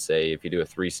win, I should say. If you do a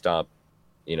 3-stop,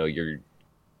 you're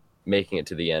making it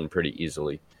to the end pretty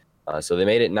easily. So they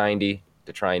made it 90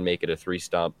 to try and make it a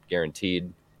 3-stop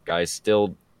guaranteed. Guys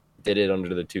still did it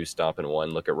under the 2-stop and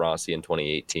won. Look at Rossi in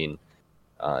 2018.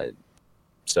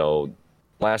 So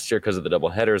last year, because of the double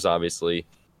headers, obviously,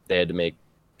 they had to make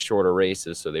shorter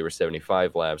races, so they were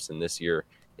 75 laps, and this year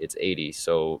it's 80.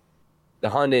 So the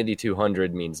Honda Indy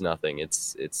 200 means nothing.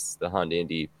 It's the Honda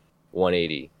Indy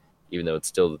 180, even though it's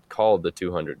still called the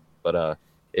 200. But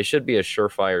it should be a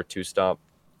surefire 2-stop.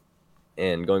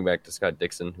 And going back to Scott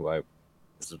Dixon,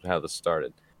 this is how this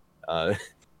started. I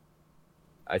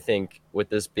think with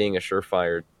this being a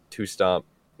surefire 2-stop,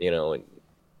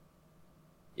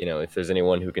 if there's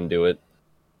anyone who can do it,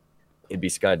 it'd be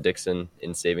Scott Dixon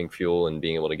in saving fuel and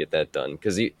being able to get that done.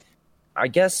 Because I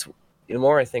guess the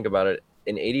more I think about it,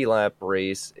 an 80 lap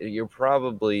race, you're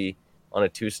probably on a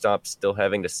two stop still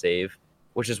having to save,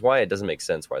 which is why it doesn't make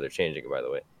sense why they're changing it, by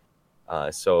the way.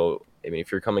 So, I mean,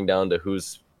 if you're coming down to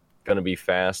who's going to be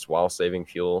fast while saving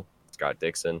fuel, Scott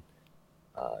Dixon,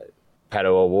 Pato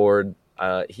O'Ward,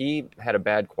 he had a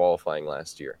bad qualifying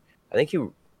last year. I think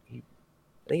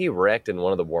he wrecked in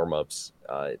one of the warm ups,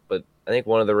 but I think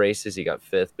one of the races he got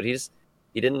fifth. But he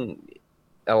didn't.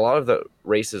 At a lot of the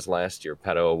races last year,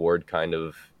 Pato O'Ward kind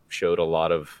of showed a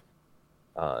lot of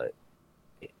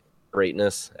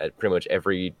greatness at pretty much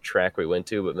every track we went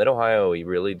to. But Mid Ohio, he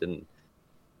really didn't.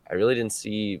 I really didn't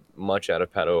see much out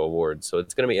of Pato O'Ward, so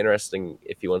it's going to be interesting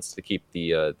if he wants to keep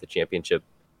the championship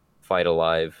fight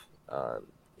alive.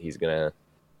 He's going to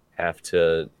have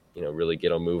to, really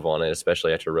get a move on it,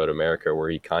 especially after Road America, where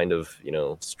he kind of,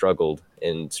 struggled.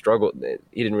 He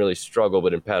didn't really struggle,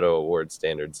 but in Pato O'Ward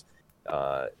standards,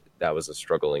 that was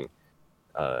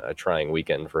a trying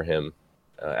weekend for him.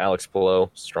 Alex Palou,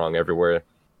 strong everywhere.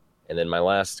 And then my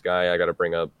last guy I got to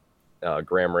bring up,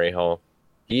 Graham Rahal.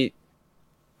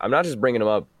 I'm not just bringing him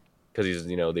up because he's,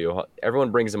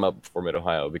 everyone brings him up for Mid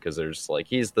Ohio because there's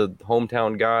he's the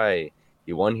hometown guy.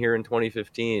 He won here in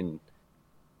 2015.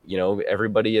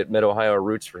 Everybody at Mid Ohio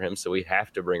roots for him, so we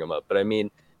have to bring him up. But I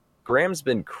mean, Graham's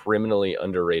been criminally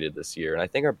underrated this year, and I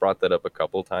think I brought that up a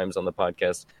couple times on the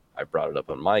podcast. I brought it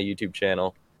up on my YouTube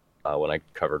channel when I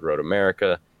covered Road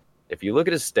America. If you look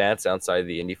at his stats outside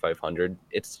the Indy 500,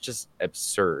 it's just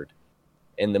absurd.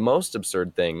 And the most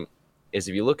absurd thing is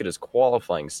if you look at his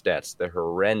qualifying stats, they're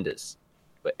horrendous.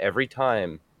 But every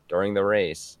time during the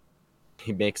race,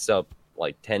 he makes up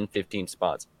 10, 15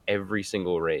 spots every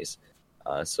single race.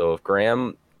 So if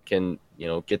Graham can,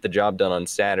 get the job done on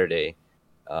Saturday,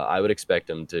 I would expect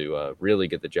him to really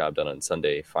get the job done on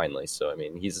Sunday finally. So, I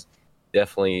mean, he's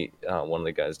definitely one of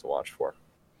the guys to watch for.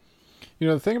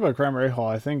 The thing about Graham Rahal,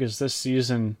 I think, is this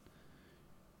season,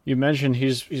 you mentioned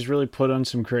he's really put on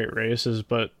some great races,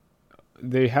 but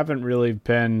they haven't really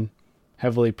been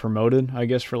heavily promoted, I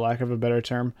guess, for lack of a better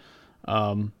term.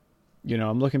 I'm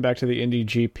looking back to the Indy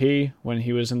GP when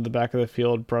he was in the back of the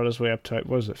field, brought his way up to, what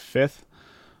was it, fifth?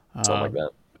 Something like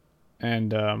that.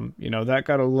 And, that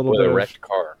got a little With bit a wrecked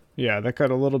car. Yeah, that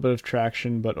got a little bit of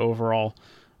traction, but overall,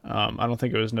 I don't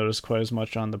think it was noticed quite as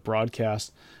much on the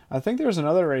broadcast. I think there was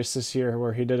another race this year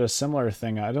where he did a similar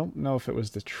thing. I don't know if it was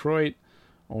Detroit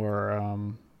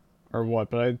or what,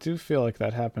 but I do feel like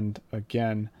that happened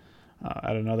again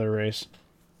at another race.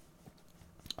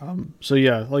 So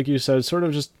yeah, like you said, sort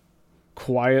of just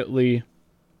quietly,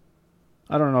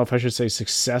 I don't know if I should say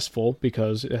successful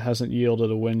because it hasn't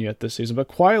yielded a win yet this season, but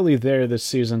quietly there this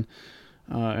season,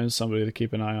 and somebody to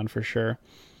keep an eye on for sure.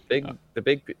 The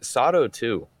big Sato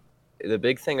too. The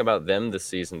big thing about them this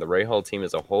season, the Rahal team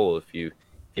as a whole, if you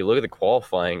look at the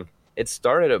qualifying, it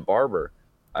started at Barber.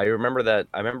 I remember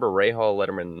Rahal,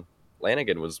 Letterman,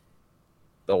 Lanigan was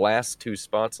the last two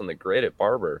spots on the grid at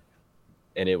Barber,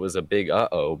 and it was a big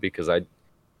because I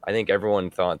think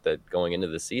everyone thought that going into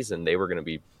the season they were going to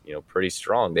be pretty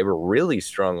strong. They were really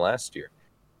strong last year,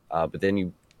 but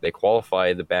then they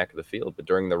qualified the back of the field. But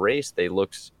during the race, they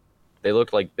looked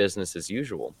like business as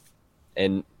usual,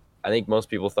 and I think most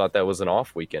people thought that was an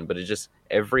off weekend. But it just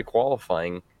every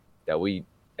qualifying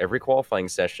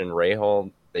session,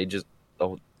 Rahal,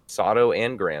 Sato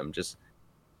and Graham just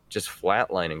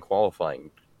flatline in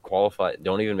qualifying.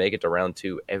 Don't even make it to round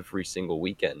two every single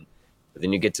weekend. But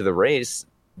then you get to the race,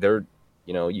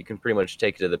 you can pretty much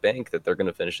take it to the bank that they're going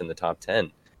to finish in the top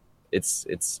 10. It's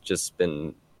just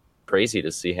been crazy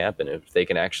to see happen. If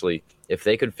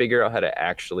they could figure out how to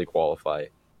actually qualify,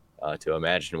 to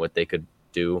imagine what they could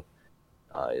do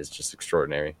is just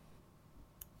extraordinary.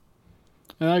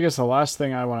 And I guess the last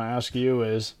thing I want to ask you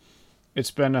is,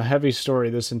 it's been a heavy story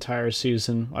this entire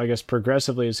season. I guess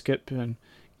progressively it's been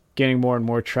gaining more and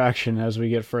more traction as we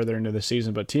get further into the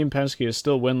season. But Team Penske is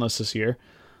still winless this year.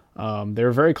 They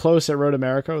were very close at Road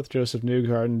America with Joseph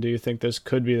Newgarden. Do you think this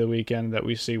could be the weekend that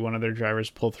we see one of their drivers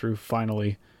pull through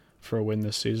finally for a win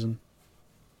this season?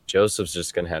 Joseph's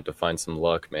just going to have to find some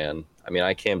luck, man. I mean,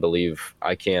 I cannot believe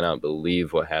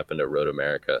what happened at Road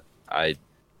America. I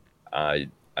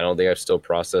don't think I've still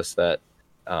processed that.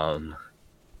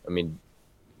 I mean,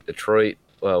 Detroit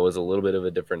was a little bit of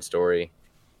a different story.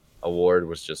 Award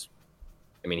was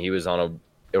he was on a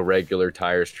irregular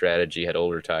tire strategy, had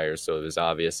older tires, so it was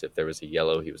obvious if there was a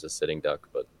yellow, he was a sitting duck.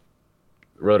 But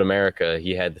Road America,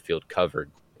 he had the field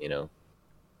covered,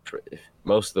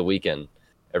 most of the weekend,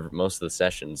 most of the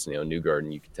sessions,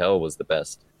 Newgarden, you could tell, was the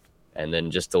best. And then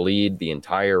just to lead the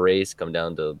entire race, come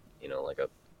down to, like a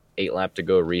 8 lap to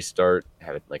go, restart,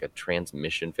 have it like a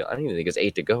transmission fail. I don't even think it's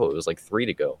 8 to go. It was like 3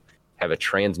 to go. Have a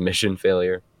transmission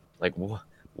failure. Like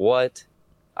what?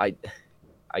 I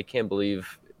I can't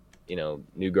believe,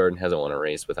 Newgarden hasn't won a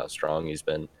race with how strong he's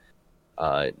been.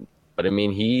 But I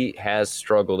mean, he has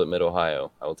struggled at Mid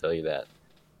Ohio. I will tell you that.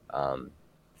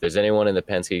 If there's anyone in the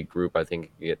Penske group, I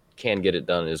think it can get it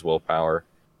done is Will Power.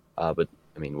 But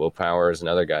I mean, Will Power is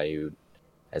another guy who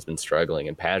has been struggling,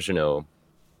 and Pagenaud,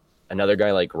 another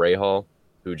guy like Rahal,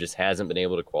 who just hasn't been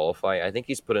able to qualify. I think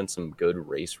he's put in some good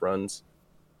race runs,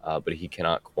 but he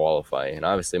cannot qualify. And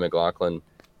obviously, McLaughlin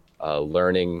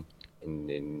learning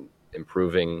and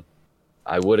improving.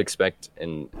 I would expect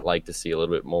and like to see a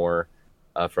little bit more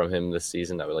from him this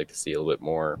season. I would like to see a little bit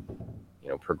more,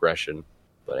 progression.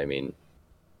 But I mean,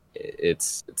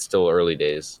 it's still early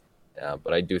days.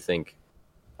 But I do think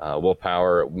Will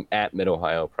Power at Mid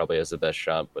Ohio probably has the best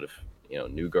shot. But if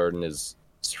Newgarden is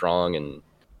strong and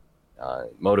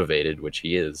motivated, which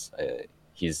he is,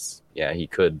 he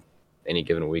could any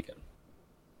given weekend.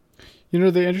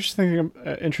 The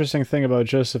interesting thing about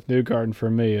Joseph Newgarden for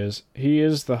me is he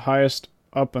is the highest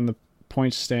up in the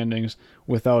points standings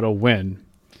without a win.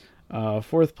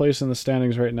 Fourth place in the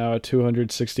standings right now at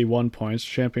 261 points.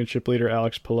 Championship leader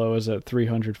Alex Palou is at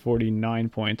 349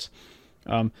 points.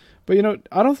 But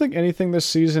I don't think anything this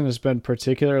season has been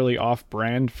particularly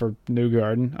off-brand for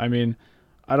Newgarden. I mean,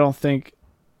 I don't think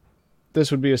this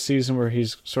would be a season where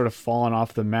he's sort of fallen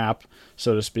off the map,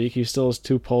 so to speak. He still has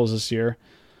 2 poles this year.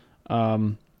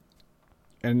 And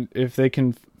if they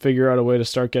can figure out a way to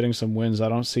start getting some wins, I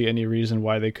don't see any reason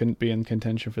why they couldn't be in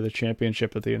contention for the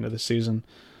championship at the end of the season.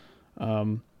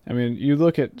 I mean, you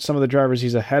look at some of the drivers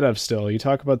he's ahead of still. You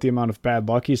talk about the amount of bad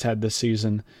luck he's had this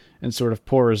season and sort of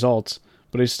poor results,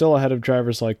 but he's still ahead of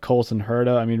drivers like Colton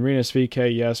Herta. I mean, Rinus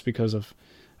VeeKay, yes, because of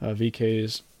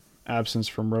VK's absence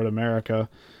from Road America.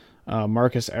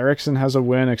 Marcus Ericsson has a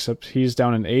win, except he's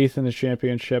down in 8th in the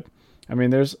championship. I mean,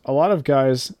 there's a lot of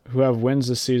guys who have wins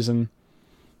this season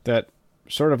that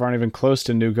sort of aren't even close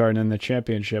to Newgarden in the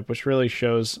championship, which really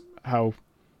shows how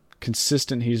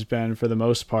consistent he's been for the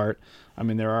most part. I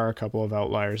mean, there are a couple of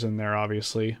outliers in there,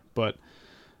 obviously, but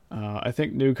I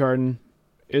think Newgarden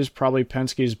is probably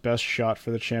Penske's best shot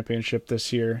for the championship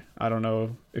this year. I don't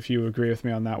know if you agree with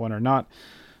me on that one or not.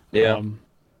 Yeah,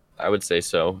 I would say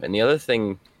so. And the other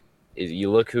thing is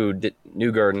you look who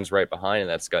Newgarden's right behind, and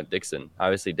that's Scott Dixon.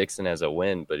 Obviously, Dixon has a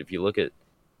win, but if you look at,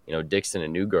 Dixon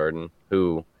and Newgarden,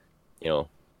 who,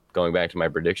 going back to my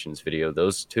predictions video,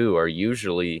 those two are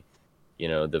usually,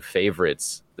 the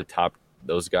favorites, the top,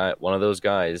 one of those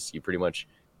guys you pretty much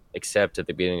accept at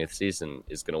the beginning of the season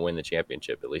is going to win the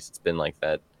championship. At least it's been like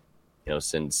that,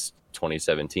 since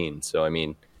 2017. So, I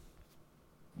mean,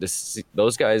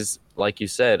 those guys, like you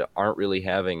said, aren't really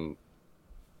having,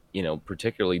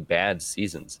 particularly bad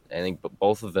seasons. I think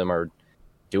both of them are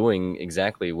doing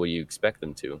exactly what you expect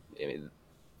them to. I mean,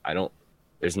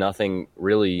 there's nothing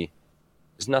really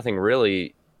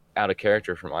out of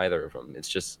character from either of them. It's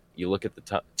just, you look at the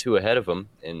top 2 ahead of them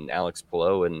in Alex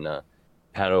Palou and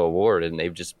Pato O'Ward, and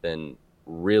they've just been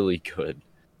really good.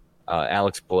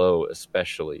 Alex Palou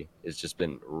especially has just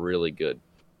been really good.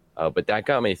 But that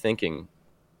got me thinking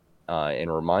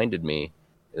and reminded me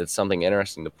it's something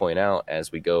interesting to point out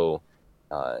as we go.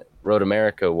 Road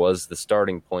America was the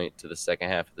starting point to the second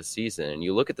half of the season, and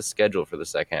you look at the schedule for the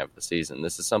second half of the season.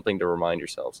 This is something to remind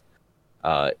yourselves.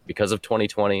 Because of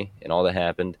 2020 and all that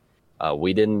happened,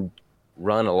 we didn't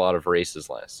run a lot of races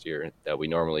last year that we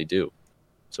normally do.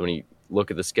 So when you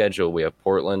look at the schedule, we have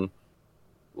Portland,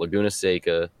 Laguna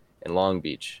Seca, and Long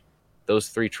Beach. Those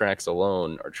 3 tracks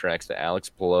alone are tracks that Alex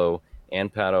Palou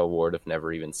and Pato O'Ward have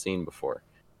never even seen before.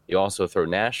 You also throw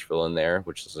Nashville in there,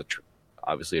 which is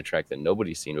obviously a track that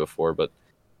nobody's seen before, but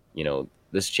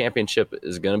this championship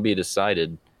is going to be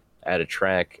decided at a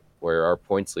track where our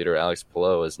points leader Alex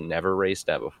Palou has never raced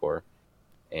at before,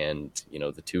 and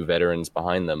the 2 veterans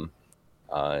behind them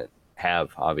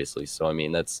have, obviously. So I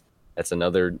mean, that's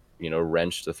another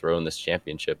wrench to throw in this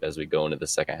championship as we go into the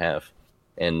second half.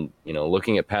 And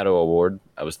looking at Pato O'Ward,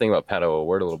 I was thinking about Pato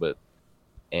O'Ward a little bit,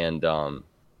 and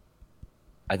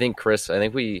I think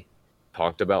we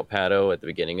talked about Pato at the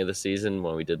beginning of the season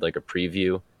when we did like a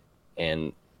preview,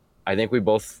 and I think we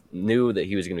both knew that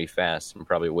he was going to be fast and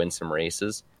probably win some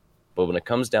races. But when it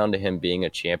comes down to him being a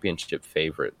championship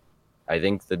favorite, I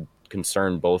think the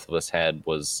concern both of us had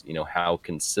was, how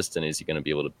consistent is he going to be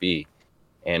able to be?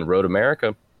 And Road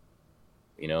America,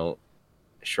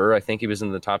 sure, I think he was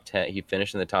in the top 10. He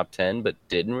finished in the top 10, but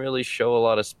didn't really show a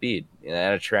lot of speed.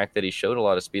 At a track that he showed a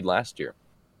lot of speed last year.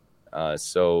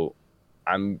 So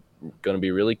I'm going to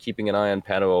be really keeping an eye on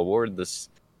Pato O'Ward this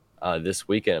this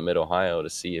weekend at Mid Ohio to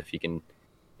see if he can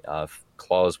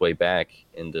claw his way back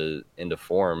into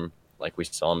form like we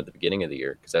saw him at the beginning of the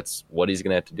year, because that's what he's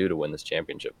going to have to do to win this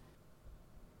championship.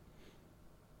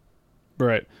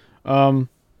 Right.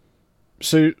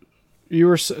 So you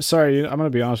were sorry. I'm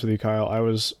going to be honest with you, Kyle. I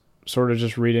was sort of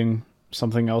just reading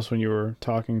something else when you were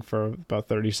talking for about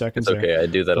 30 seconds. It's okay. There. I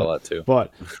do that a lot too.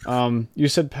 But you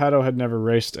said Pato had never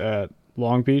raced at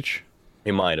Long Beach.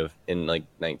 He might have in like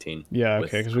 19. Yeah,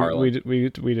 okay, because we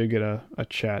did get a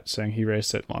chat saying he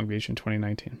raced at Long Beach in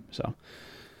 2019. So,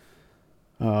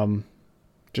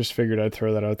 just figured I'd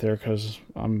throw that out there because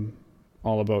I'm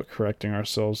all about correcting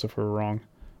ourselves if we're wrong.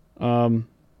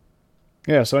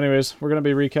 Yeah. So, anyways, we're gonna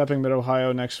be recapping Mid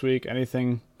Ohio next week.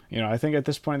 Anything, I think at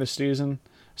this point in the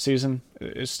season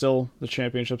is still, the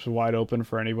championship's wide open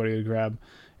for anybody to grab.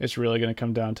 It's really going to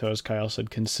come down to, as Kyle said,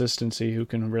 consistency, who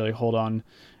can really hold on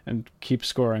and keep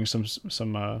scoring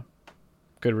some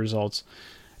good results,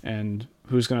 and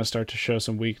who's going to start to show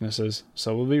some weaknesses.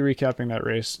 So we'll be recapping that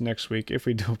race next week, if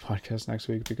we do a podcast next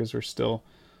week, because we're still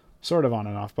sort of on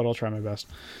and off, but I'll try my best.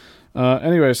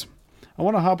 Anyways, I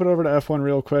want to hop it over to F1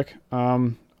 real quick.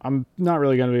 I'm not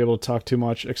really going to be able to talk too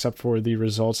much except for the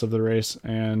results of the race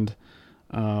and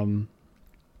the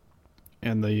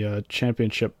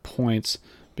championship points,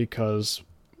 because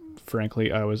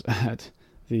frankly I was at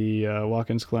the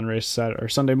Watkins Glen race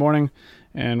Sunday morning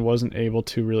and wasn't able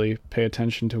to really pay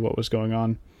attention to what was going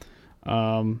on.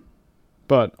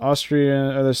 But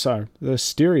the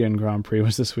Styrian Grand Prix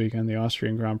was this weekend. The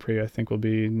Austrian Grand Prix I think will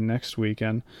be next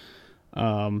weekend.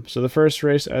 So the first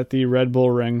race at the Red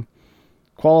Bull Ring,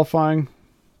 qualifying,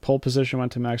 pole position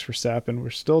went to Max Verstappen. We're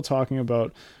still talking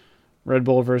about Red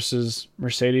Bull versus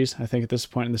Mercedes. I think at this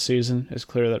point in the season, it's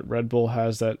clear that Red Bull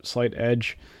has that slight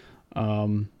edge.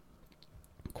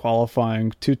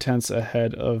 Qualifying 0.2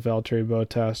 ahead of Valtteri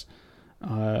Bottas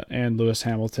and Lewis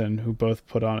Hamilton, who both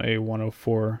put on a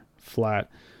 104 flat,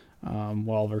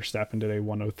 while Verstappen did a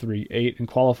 103.8 in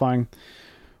qualifying.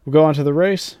 We'll go on to the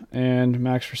race, and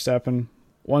Max Verstappen,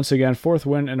 once again, fourth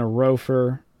win in a row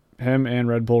for him and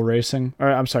Red Bull Racing.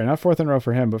 Or, I'm sorry, not fourth in a row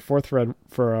for him, but fourth for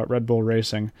Red Bull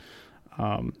Racing,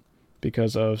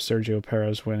 because of Sergio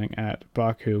Perez winning at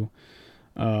Baku.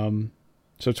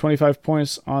 So 25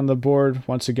 points on the board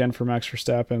once again for Max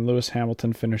Verstappen. Lewis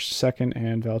Hamilton finished second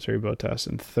and Valtteri Bottas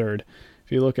in third.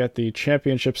 If you look at the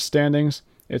championship standings,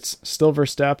 it's still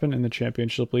Verstappen in the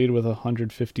championship lead with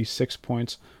 156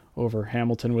 points over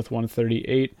Hamilton with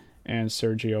 138 and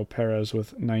Sergio Perez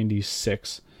with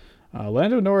 96.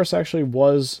 Lando Norris actually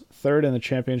was third in the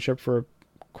championship for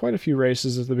quite a few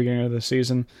races at the beginning of the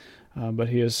season, but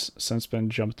he has since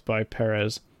been jumped by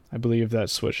Perez. I believe that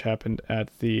switch happened at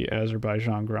the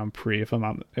Azerbaijan Grand Prix, if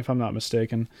I'm not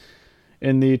mistaken.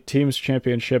 In the team's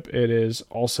championship, it is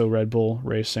also Red Bull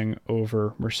Racing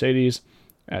over Mercedes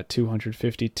at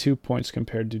 252 points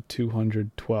compared to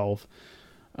 212.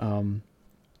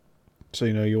 So,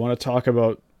 you want to talk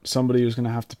about somebody who's going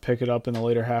to have to pick it up in the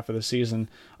later half of the season.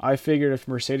 I figured if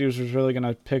Mercedes was really going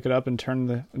to pick it up and turn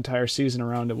the entire season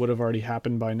around, it would have already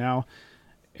happened by now.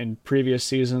 In previous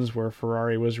seasons where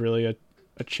Ferrari was really a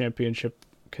championship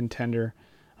contender,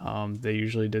 they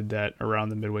usually did that around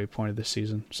the midway point of the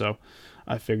season. So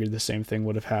I figured the same thing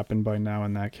would have happened by now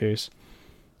in that case.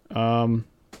 And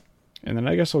then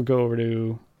I guess I'll go over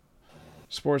to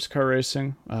sports car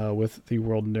racing with the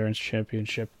World Endurance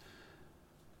Championship.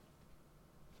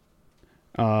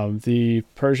 The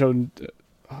Peugeot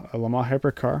Le Mans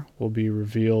Hypercar will be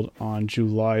revealed on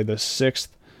July the 6th,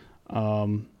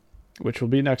 which will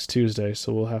be next Tuesday,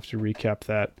 so we'll have to recap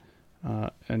that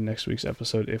in next week's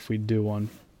episode if we do one.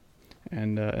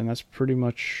 And that's pretty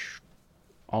much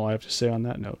all I have to say on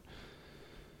that note.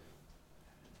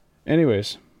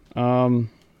 Anyways, trying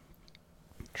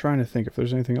to think if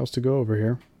there's anything else to go over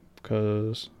here,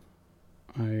 because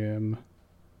I am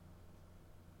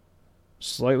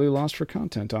slightly lost for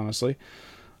content, honestly.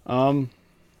 And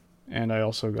I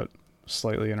also got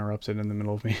slightly interrupted in the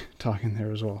middle of me talking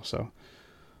there as well, so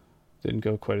didn't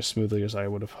go quite as smoothly as I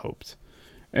would have hoped.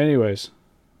 Anyways,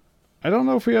 I don't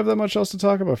know if we have that much else to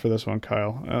talk about for this one,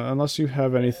 Kyle, unless you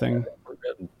have anything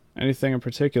in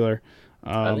particular.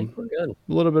 I think we're good. A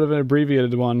little bit of an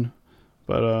abbreviated one,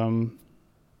 but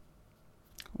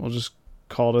we'll just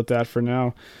call it that for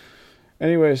now.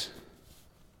 Anyways,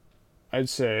 I'd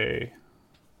say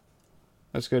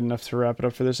that's good enough to wrap it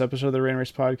up for this episode of the Rain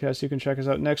Race Podcast. You can check us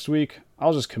out next week.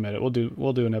 I'll just commit it.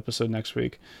 We'll do an episode next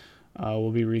week.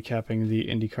 We'll be recapping the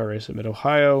IndyCar race at Mid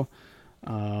Ohio,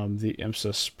 the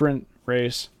IMSA sprint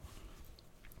race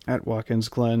at Watkins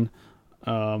Glen,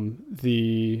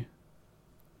 the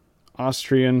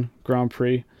Austrian Grand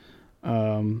Prix,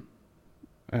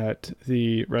 at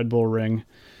the Red Bull Ring.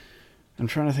 I'm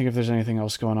trying to think if there's anything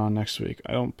else going on next week.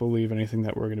 I don't believe anything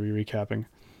that we're going to be recapping.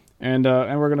 And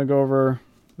we're going to go over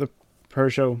the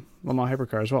Peugeot Le Mans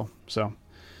Hypercar as well. So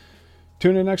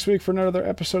tune in next week for another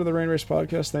episode of the Rain Race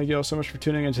Podcast. Thank you all so much for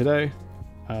tuning in today.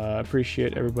 I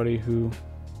appreciate everybody who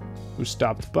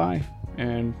stopped by.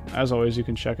 And as always, you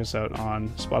can check us out on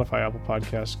Spotify, Apple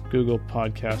Podcasts, Google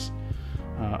Podcasts,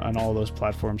 on all those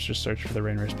platforms. Just search for the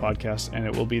Rain Race Podcast, and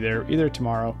it will be there either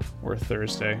tomorrow or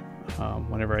Thursday,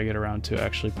 whenever I get around to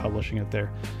actually publishing it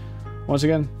there. Once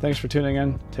again, thanks for tuning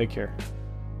in. Take care.